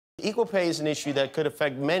Equal pay is an issue that could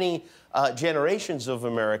affect many generations of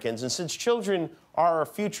Americans, and since children are our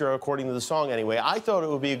future, according to the song anyway, I thought it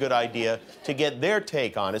would be a good idea to get their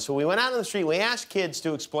take on it. So we went out on the street, we asked kids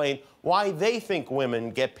to explain why they think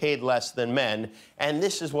women get paid less than men, and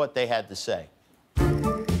this is what they had to say.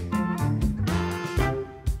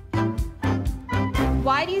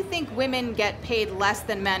 Why do you think women get paid less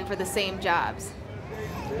than men for the same jobs?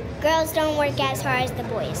 Girls don't work as hard as the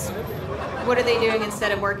boys. What are they doing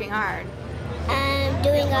instead of working hard?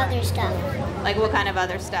 Doing other stuff. Like what kind of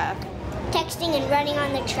other stuff? Texting and running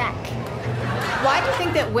on the track. Why do you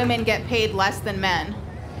think that women get paid less than men?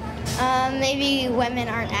 Maybe women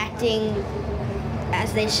aren't acting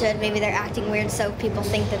as they should. Maybe they're acting weird, so people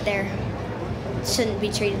think that they shouldn't be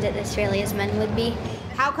treated as fairly as men would be.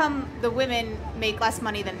 How come the women make less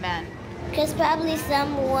money than men? Because probably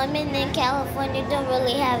some women in California don't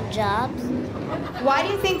really have jobs. Why do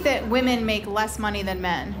you think that women make less money than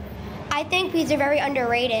men? I think because they're very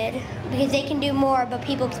underrated, because they can do more, but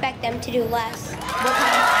people expect them to do less. What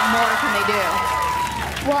kind of more can they do?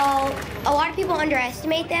 Well, a lot of people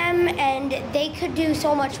underestimate them, and they could do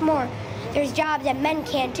so much more. There's jobs that men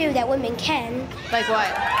can't do that women can. Like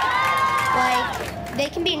what? Like, they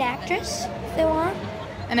can be an actress if they want.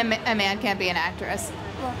 And a man can't be an actress?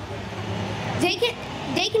 Well, they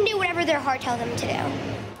can do whatever their heart tells them to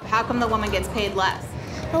do. How come the woman gets paid less?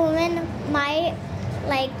 A woman might,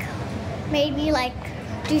 maybe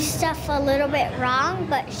do stuff a little bit wrong,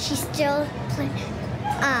 but she still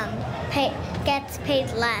gets paid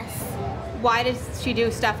less. Why does she do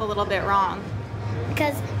stuff a little bit wrong?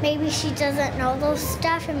 Because maybe she doesn't know those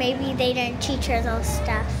stuff, and maybe they didn't teach her those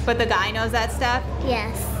stuff. But the guy knows that stuff?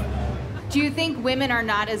 Yes. Do you think women are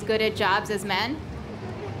not as good at jobs as men?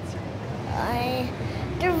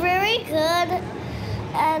 They're very good,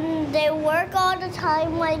 and they work all the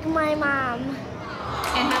time like my mom.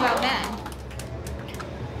 And how about men?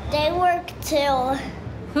 They work too.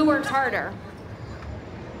 Who works harder?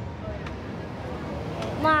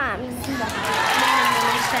 Moms. Men and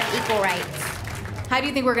women should have equal rights. How do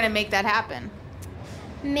you think we're going to make that happen?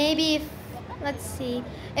 Maybe, let's see,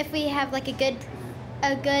 if we have a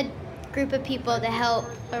good group of people to help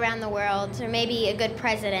around the world, or maybe a good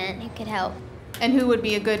president who could help. And who would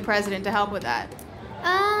be a good president to help with that?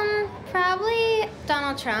 Probably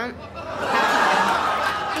Donald Trump.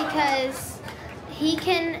 Because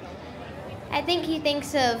I think he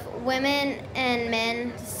thinks of women and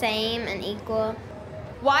men the same and equal.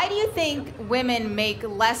 Why do you think women make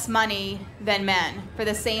less money than men for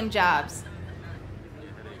the same jobs?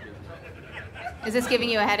 Is this giving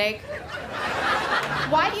you a headache?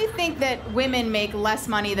 Why do you think that women make less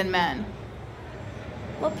money than men?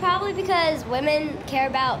 Well, probably because women care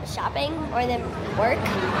about shopping more than work.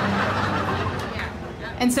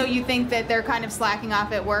 And so you think that they're kind of slacking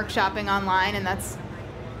off at work, shopping online, and that's,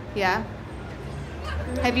 yeah?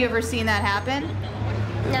 Have you ever seen that happen?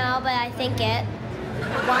 No, but I think it.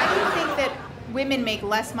 Why do you think that women make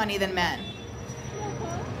less money than men?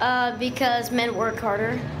 Because men work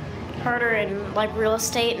harder in real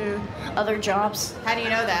estate and other jobs. How do you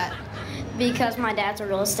know that? Because my dad's a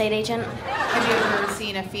real estate agent. Have you ever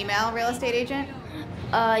seen a female real estate agent?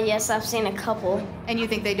 Yes, I've seen a couple. And you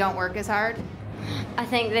think they don't work as hard? I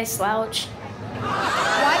think they slouch.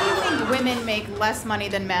 Why do you think women make less money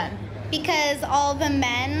than men? Because all the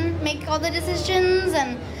men make all the decisions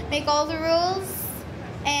and make all the rules,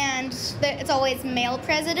 and it's always male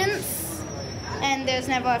presidents, and there's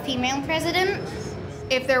never a female president.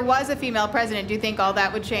 If there was a female president, do you think all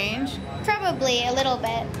that would change? Probably a little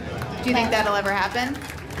bit. Do you think that'll ever happen?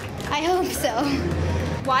 I hope so.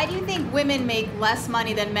 Why do you think women make less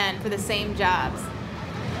money than men for the same jobs?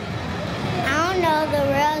 I don't know, the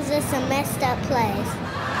world's just a messed up place.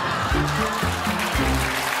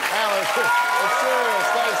 It's serious.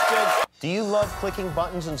 Thanks, kids. Do you love clicking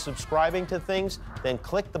buttons and subscribing to things? Then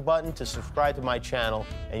click the button to subscribe to my channel,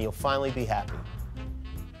 and you'll finally be happy.